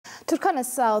Turkana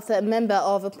South Member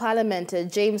of Parliament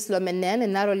James Lomenen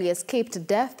narrowly escaped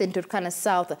death in Turkana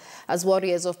South as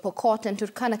warriors of Pokot and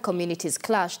Turkana communities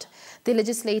clashed. The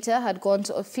legislator had gone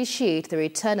to officiate the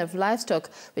return of livestock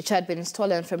which had been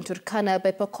stolen from Turkana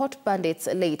by Pokot bandits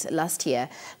late last year.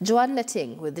 Joanne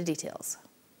Letting with the details.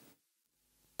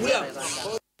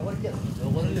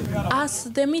 As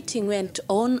the meeting went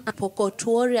on, Pokot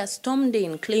warriors stormed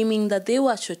in, claiming that they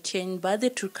were shortchanged by the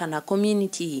Turkana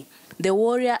community. The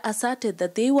warrior asserted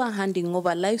that they were handing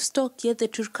over livestock, yet the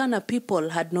Turkana people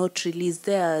had not released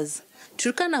theirs.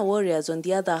 Turkana warriors, on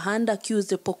the other hand,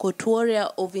 accused the Pokot warrior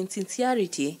of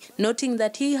insincerity, noting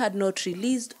that he had not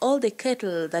released all the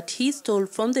cattle that he stole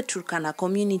from the Turkana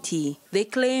community. They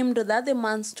claimed that the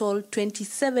man stole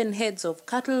 27 heads of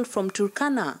cattle from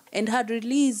Turkana and had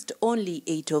released only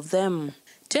 8 of them.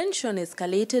 Tension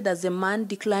escalated as the man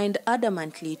declined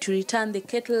adamantly to return the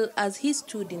cattle as he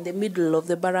stood in the middle of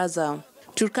the baraza.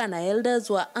 Turkana elders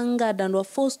were angered and were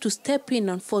forced to step in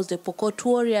and force the Pokot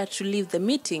warrior to leave the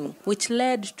meeting, which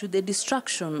led to the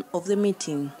destruction of the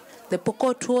meeting. The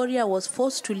Pokot warrior was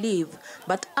forced to leave,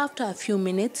 but after a few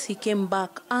minutes he came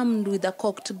back armed with a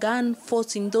cocked gun,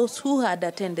 forcing those who had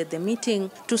attended the meeting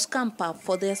to scamper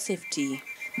for their safety.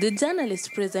 The journalists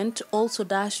present also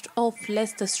dashed off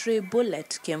lest a stray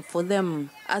bullet came for them.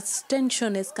 As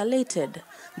tension escalated,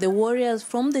 the warriors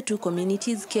from the two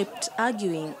communities kept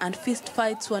arguing and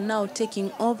fistfights were now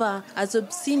taking over as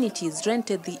obscenities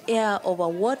rented the air over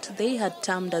what they had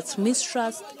termed as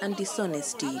mistrust and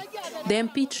dishonesty. The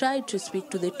MP tried to speak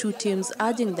to the two teams,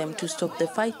 urging them to stop the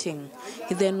fighting.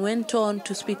 He then went on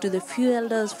to speak to the few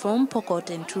elders from Pokot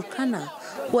and Turkana,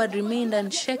 who had remained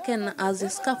unshaken as the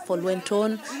scuffle went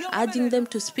on, urging them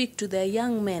to speak to their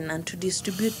young men and to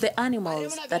distribute the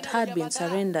animals that had been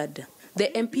surrendered. The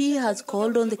MP has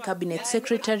called on the Cabinet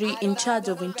Secretary in charge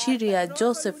of Interior,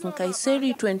 Joseph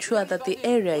Nkaiseri, to ensure that the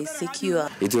area is secure.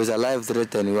 It was a life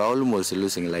threat and we were almost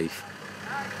losing life.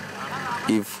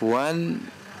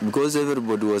 Because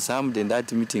everybody was armed in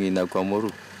that meeting in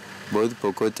Akwamoru, both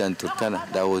Pokot and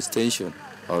Turkana, there was tension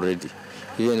already,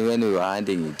 even when we were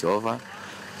handing it over.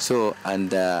 So,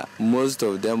 and most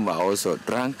of them were also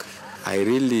drunk. I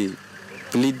really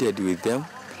pleaded with them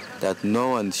that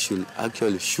no one should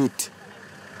actually shoot.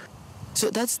 So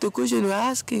that's the question we're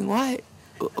asking. Why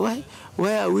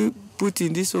are we put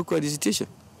in this awkward situation?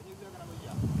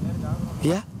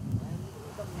 Yeah?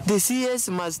 The CS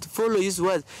must follow his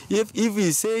words. If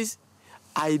he says,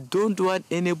 I don't want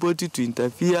anybody to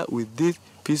interfere with this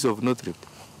piece of Northrop.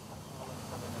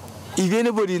 If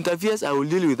anybody interferes, I will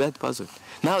deal with that person.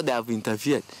 Now they have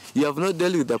interfered. You have not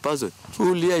dealt with the person.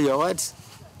 Who will hear your words?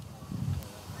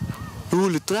 Who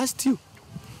will trust you?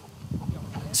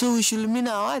 So we should mean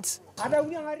our words.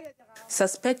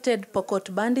 Suspected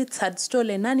Pokot bandits had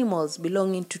stolen animals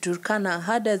belonging to Turkana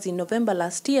herders in November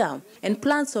last year, and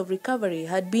plans of recovery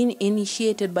had been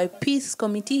initiated by peace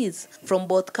committees from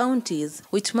both counties,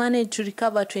 which managed to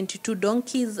recover 22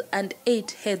 donkeys and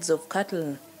 8 heads of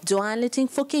cattle. Joanne Letting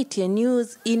for KTN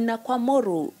News in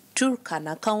Akwamoru,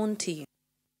 Turkana County.